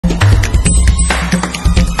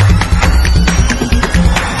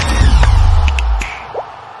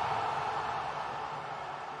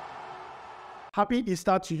Happy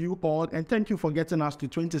Easter to you all, and thank you for getting us to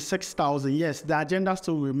 26,000. Yes, the agenda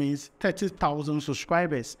still remains 30,000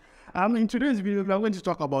 subscribers. In today's video, we are going to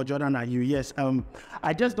talk about Jordan Ayew. Yes,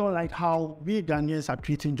 I just don't like how we Ghanaians are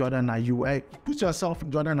treating Jordan Ayew. Put yourself in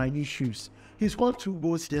Jordan Ayew's shoes. He scored 2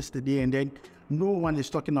 goals yesterday, and then no one is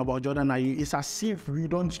talking about Jordan Ayew. It's as if we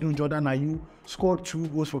don't know Jordan Ayew scored 2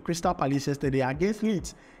 goals for Crystal Palace yesterday against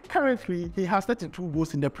Leeds. Currently, he has 32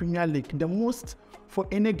 goals in the Premier League, the most for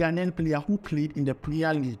any Ghanaian player who played in the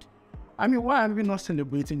Premier League. I mean, why are we not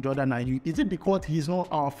celebrating Jordan Ayew? Is it because he's not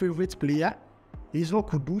our favorite player? He's not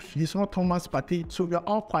Kudus, he's not Thomas Partey, so we're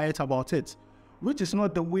all quiet about it, which is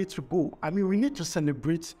not the way to go. I mean, we need to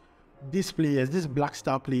celebrate these players, these Black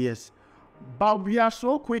Star players, but we are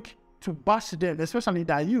so quick to bash them, especially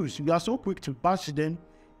the Ayews. We are so quick to bash them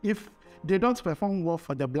if they don't perform well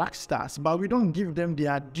for the Black Stars, but we don't give them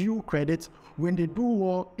their due credit when they do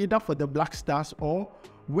well either for the Black Stars or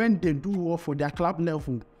when they do well for their club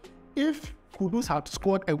level. If Kudus had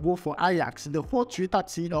scored a goal for Ajax, the whole Twitter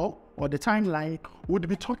TL or the timeline would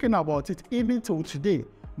be talking about it even till today.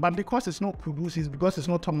 But because it's not Kudus, it's because it's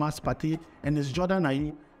not Thomas Partey and it's Jordan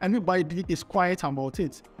Ayew, everybody is quiet about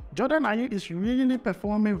it. Jordan Ayew is really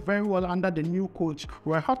performing very well under the new coach,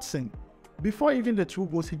 Roy Hodgson. Before even the 2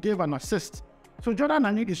 goals, he gave an assist. So Jordan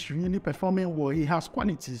Ayew is really performing well. He has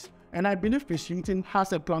qualities. And I believe Chris Hughton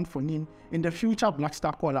has a plan for him in the future Black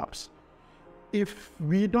Star call-ups. If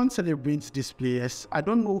we don't celebrate these players, I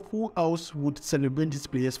don't know who else would celebrate these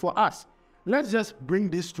players for us. Let's just bring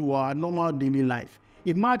this to our normal daily life.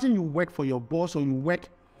 Imagine you work for your boss or you work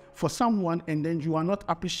for someone and then you are not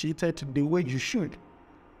appreciated the way you should.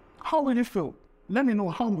 How will you feel? Let me know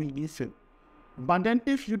how will you feel. But then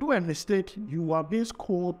if you do a mistake, you are being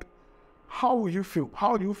scolded, how will you feel?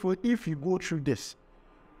 How do you feel if you go through this?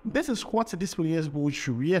 This is what these players go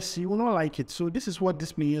through. Yes, you will not like it. So this is what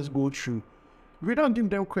these players go through. We don't give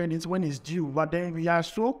them credit when it's due, but then we are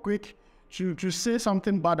so quick to say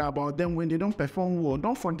something bad about them when they don't perform well.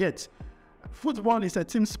 Don't forget, football is a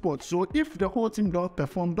team sport. So if the whole team don't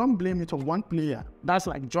perform, don't blame it on one player. That's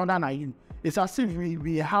like Jordan Ayew. It's as if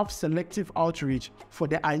we have selective outreach for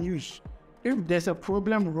the Ayews. If there's a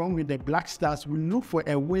problem wrong with the Black Stars, we look for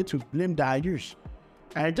a way to blame the Ayews.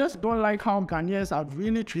 I just don't like how Ghanaians are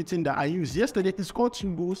really treating the Ayews. Yesterday, he scored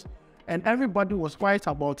 2 goals, and everybody was quiet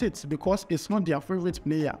about it because it's not their favorite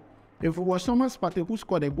player. If it was Thomas Partey who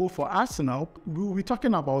scored a goal for Arsenal, we will be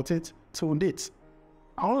talking about it till date.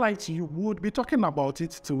 Unlike you, we would be talking about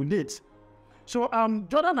it till date. So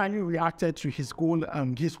Jordan Ayew reacted to his goal.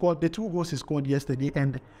 He scored the 2 goals he scored yesterday,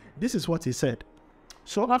 and this is what he said.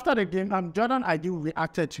 So after the game, Jordan Ayew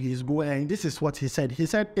reacted to his goal, and this is what he said. He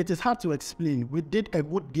said, "It is hard to explain. We did a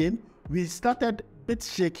good game. We started a bit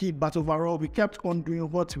shaky, but overall, we kept on doing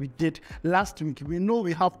what we did last week. We know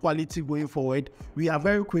we have quality going forward. We are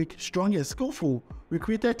very quick, strong, and skillful. We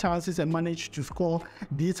created chances and managed to score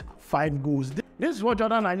these 5 goals." This is what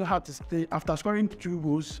Jordan Ayew had to say after scoring 2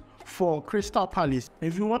 goals for Crystal Palace.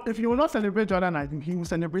 If you will not celebrate Jordan Ayew, he will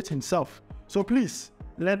celebrate himself. So please,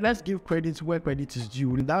 let's give credit where credit is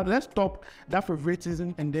due. Let's stop that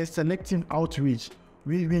favoritism and their selective outreach.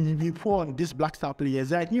 We pour on these Black Star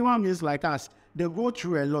players. Like human beings like us, they go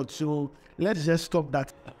through a lot. So let's just stop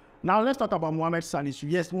that. Now let's talk about Mohammed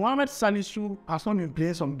Salisu. Yes, Mohammed Salisu has not been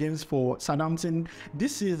playing some games for Southampton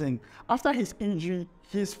this season. After his injury,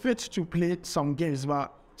 he's fit to play some games,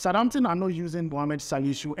 but Southampton are not using Mohammed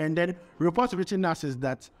Salisu. And then reports reaching us is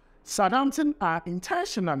that Southampton are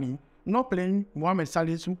intentionally not playing Mohammed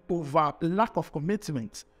Salisu over lack of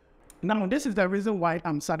commitment. Now, this is the reason why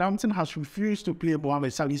Southampton has refused to play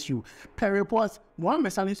Mohammed Salisu. Per reports,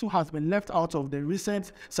 Mohammed Salisu has been left out of the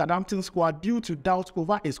recent Southampton squad due to doubt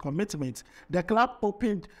over his commitment. The club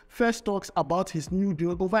opened first talks about his new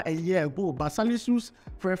deal over a year ago, but Salisu's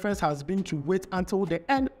preference has been to wait until the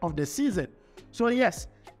end of the season. So yes,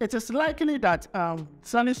 it is likely that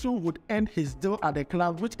Salisu would end his deal at the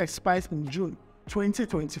club, which expires in June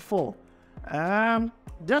 2024.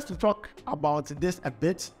 Just to talk about this a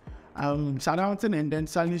bit, Southampton and then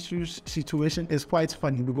Salisu's situation is quite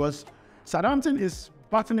funny because Southampton is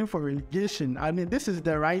battling for relegation. I mean, this is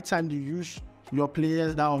the right time to use your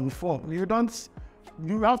players that are on form. You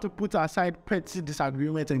have to put aside petty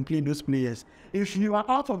disagreement and play those players. If you are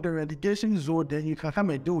out of the relegation zone, then you can come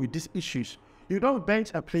and deal with these issues. You don't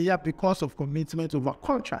bench a player because of commitment over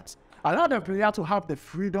contracts. Allow the player to have the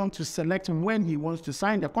freedom to select when he wants to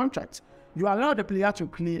sign the contract. You allow the player to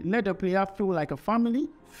play, let the player feel like a family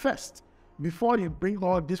first before you bring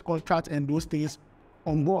all these contracts and those things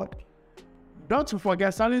on board. Don't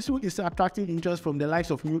forget, Salisu is attracting interest from the likes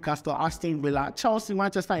of Newcastle, Aston Villa, Chelsea,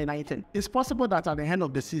 Manchester United. It's possible that at the end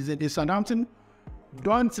of the season, if Southampton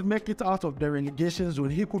don't make it out of the relegation zone.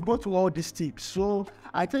 He could go to all these teams. So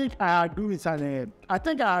I think I agree with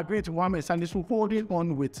Mohammed Salisu holding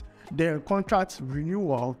on with the contract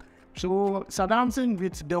renewal. So Southampton,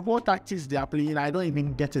 with the whole tactics they are playing, I don't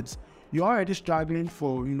even get it. You're already struggling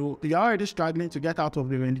to get out of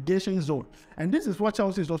the relegation zone. And this is what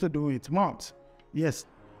Chelsea is also doing with Mount. Yes.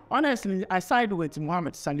 Honestly, I side with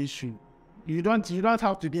Mohammed Salisu. You don't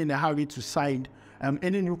have to be in a hurry to sign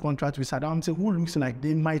any new contract with Southampton, who looks like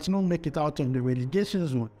they might not make it out of the relegation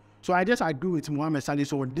zone. So I just agree with Mohammed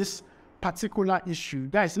Salisu on this particular issue.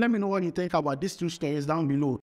 Guys, let me know what you think about these two stories down below.